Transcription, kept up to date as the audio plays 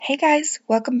Hey guys,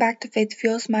 welcome back to Faith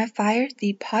Fuels My Fire,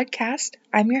 the podcast.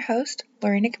 I'm your host,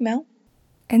 Lorena Camille.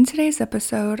 In today's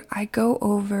episode, I go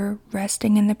over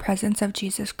resting in the presence of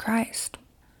Jesus Christ.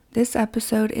 This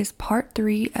episode is part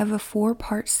 3 of a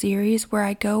 4-part series where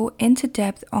I go into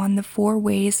depth on the 4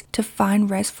 ways to find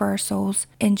rest for our souls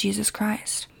in Jesus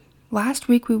Christ. Last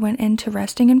week we went into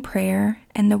resting in prayer,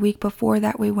 and the week before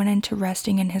that we went into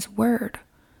resting in His Word.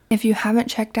 If you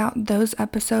haven't checked out those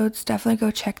episodes, definitely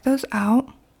go check those out.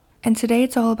 And today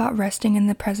it's all about resting in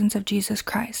the presence of Jesus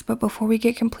Christ. But before we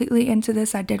get completely into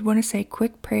this, I did want to say a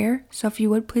quick prayer. So if you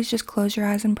would please just close your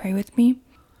eyes and pray with me.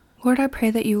 Lord, I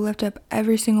pray that you lift up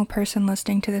every single person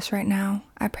listening to this right now.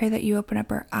 I pray that you open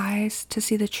up our eyes to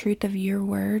see the truth of your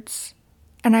words.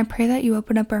 And I pray that you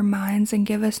open up our minds and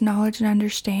give us knowledge and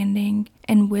understanding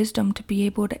and wisdom to be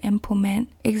able to implement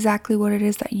exactly what it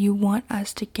is that you want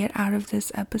us to get out of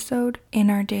this episode in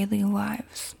our daily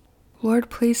lives.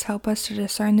 Lord, please help us to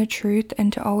discern the truth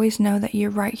and to always know that you're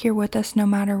right here with us no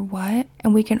matter what,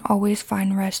 and we can always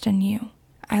find rest in you.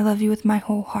 I love you with my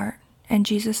whole heart. In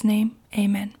Jesus' name,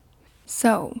 amen.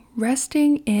 So,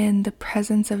 resting in the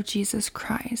presence of Jesus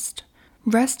Christ.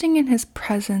 Resting in His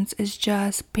presence is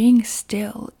just being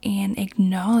still and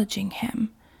acknowledging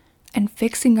Him and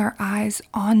fixing our eyes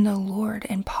on the Lord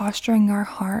and posturing our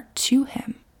heart to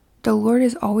Him. The Lord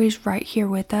is always right here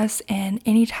with us, and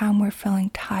anytime we're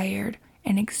feeling tired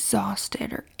and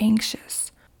exhausted or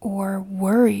anxious or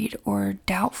worried or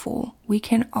doubtful, we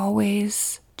can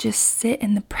always just sit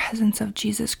in the presence of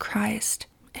Jesus Christ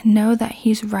and know that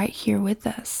He's right here with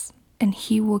us, and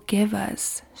He will give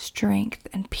us strength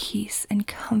and peace and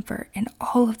comfort and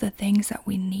all of the things that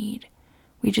we need.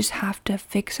 We just have to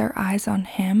fix our eyes on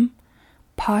Him,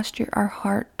 posture our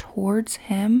heart towards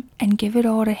Him, and give it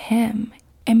all to Him.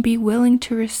 And be willing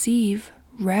to receive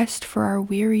rest for our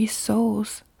weary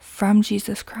souls from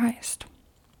Jesus Christ.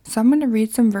 So I'm going to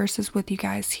read some verses with you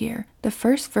guys here. The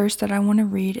first verse that I want to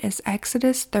read is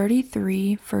Exodus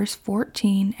 33, verse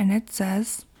 14, and it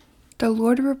says, "The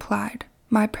Lord replied,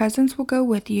 'My presence will go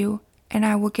with you, and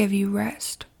I will give you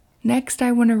rest.'" Next,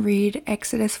 I want to read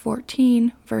Exodus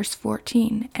 14, verse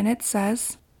 14, and it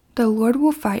says, "The Lord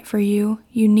will fight for you.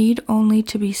 You need only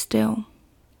to be still."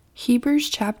 Hebrews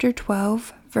chapter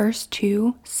 12, verse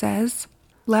 2 says,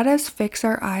 "Let us fix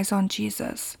our eyes on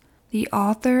Jesus, the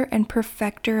author and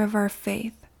perfecter of our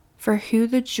faith, for who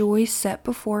the joy set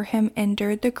before Him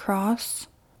endured the cross,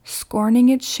 scorning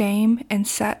its shame, and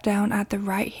sat down at the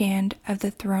right hand of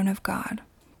the throne of God."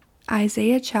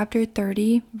 Isaiah chapter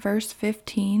 30, verse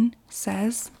 15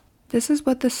 says, "This is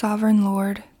what the sovereign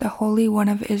Lord, the Holy One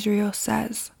of Israel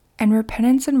says, and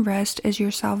repentance and rest is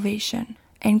your salvation,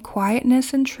 and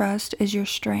quietness and trust is your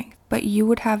strength, but you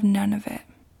would have none of it."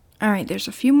 Alright, there's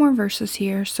a few more verses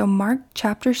here. So Mark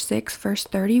chapter 6, verse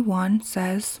 31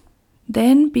 says,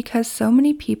 "Then, because so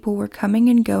many people were coming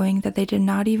and going that they did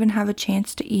not even have a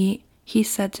chance to eat, He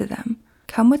said to them,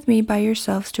 'Come with me by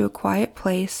yourselves to a quiet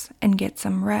place and get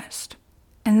some rest.'"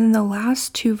 And then the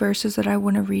last 2 verses that I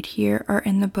want to read here are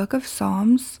in the book of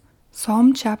Psalms.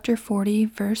 Psalm chapter 40,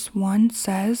 verse 1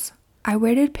 says, "I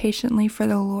waited patiently for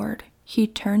the Lord. He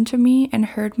turned to me and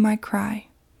heard my cry."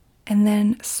 And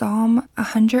then Psalm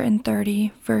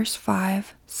 130, verse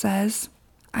 5 says,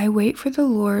 "I wait for the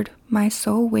Lord, my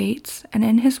soul waits, and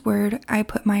in His word I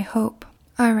put my hope."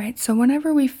 Alright, so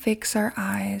whenever we fix our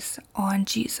eyes on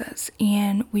Jesus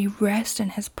and we rest in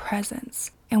His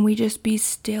presence and we just be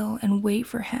still and wait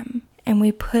for Him, and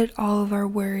we put all of our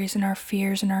worries and our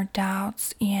fears and our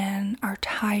doubts and our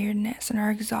tiredness and our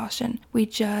exhaustion, we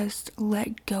just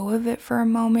let go of it for a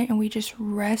moment and we just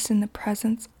rest in the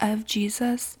presence of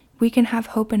Jesus, we can have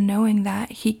hope in knowing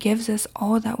that He gives us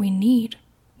all that we need.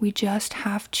 We just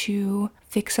have to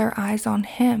fix our eyes on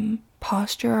Him,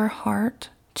 posture our heart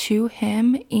to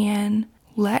Him, and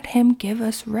let Him give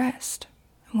us rest.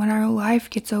 When our life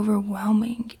gets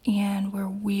overwhelming and we're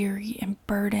weary and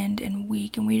burdened and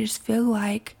weak and we just feel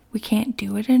like we can't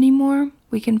do it anymore,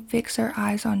 we can fix our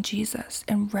eyes on Jesus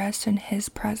and rest in His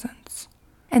presence.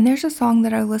 And there's a song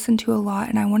that I listen to a lot,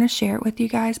 and I want to share it with you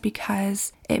guys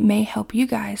because it may help you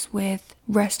guys with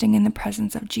resting in the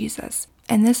presence of Jesus.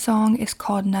 And this song is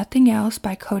called "Nothing Else"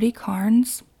 by Cody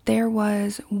Carnes. There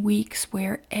was weeks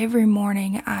where every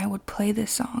morning I would play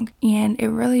this song, and it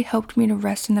really helped me to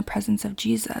rest in the presence of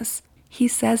Jesus. He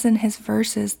says in his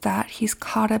verses that he's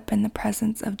caught up in the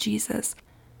presence of Jesus.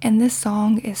 And this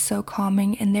song is so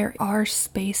calming, and there are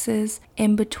spaces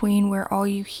in between where all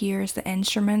you hear is the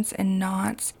instruments and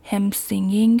not him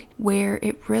singing, where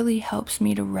it really helps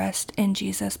me to rest in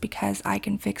Jesus because I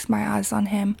can fix my eyes on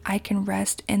Him. I can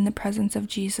rest in the presence of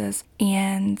Jesus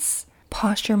and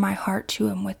posture my heart to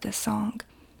Him with this song.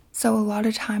 So a lot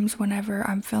of times whenever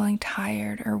I'm feeling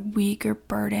tired or weak or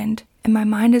burdened and my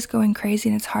mind is going crazy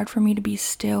and it's hard for me to be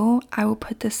still, I will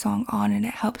put this song on and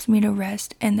it helps me to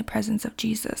rest in the presence of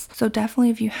Jesus. So definitely,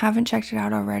 if you haven't checked it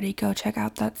out already, go check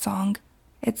out that song.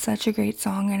 It's such a great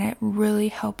song and it really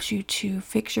helps you to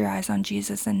fix your eyes on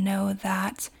Jesus and know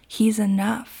that He's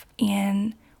enough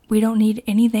and we don't need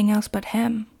anything else but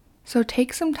Him. So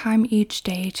take some time each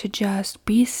day to just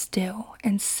be still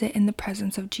and sit in the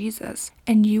presence of Jesus,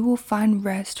 and you will find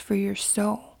rest for your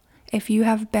soul. If you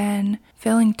have been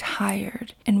feeling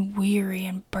tired and weary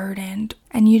and burdened,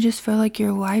 and you just feel like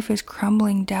your life is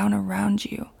crumbling down around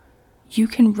you, you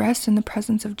can rest in the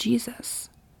presence of Jesus.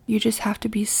 You just have to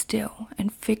be still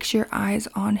and fix your eyes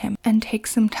on Him and take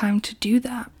some time to do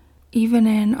that. Even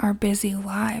in our busy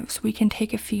lives, we can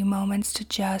take a few moments to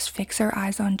just fix our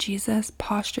eyes on Jesus,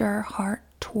 posture our heart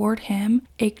toward Him,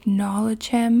 acknowledge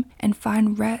Him, and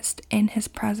find rest in His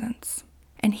presence.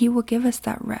 And He will give us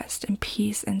that rest and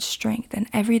peace and strength and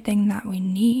everything that we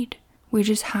need. We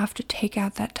just have to take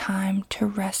out that time to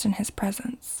rest in His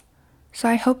presence. So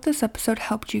I hope this episode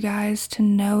helped you guys to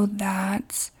know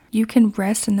that you can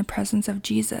rest in the presence of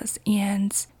Jesus,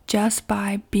 and just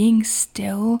by being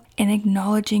still and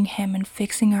acknowledging Him and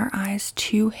fixing our eyes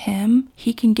to Him,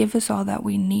 He can give us all that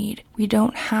we need. We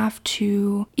don't have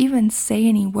to even say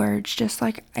any words. Just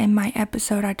like in my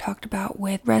episode I talked about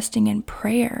with resting in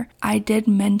prayer, I did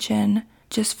mention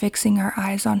just fixing our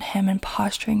eyes on Him and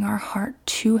posturing our heart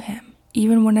to Him.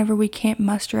 Even whenever we can't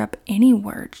muster up any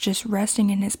words, just resting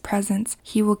in His presence,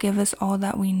 He will give us all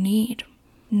that we need.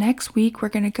 Next week, we're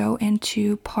going to go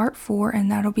into part 4,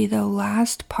 and that'll be the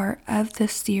last part of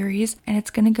this series, and it's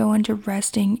going to go into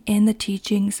resting in the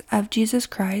teachings of Jesus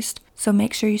Christ. So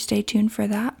make sure you stay tuned for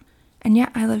that. And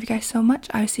yeah, I love you guys so much.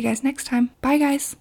 I'll see you guys next time. Bye, guys.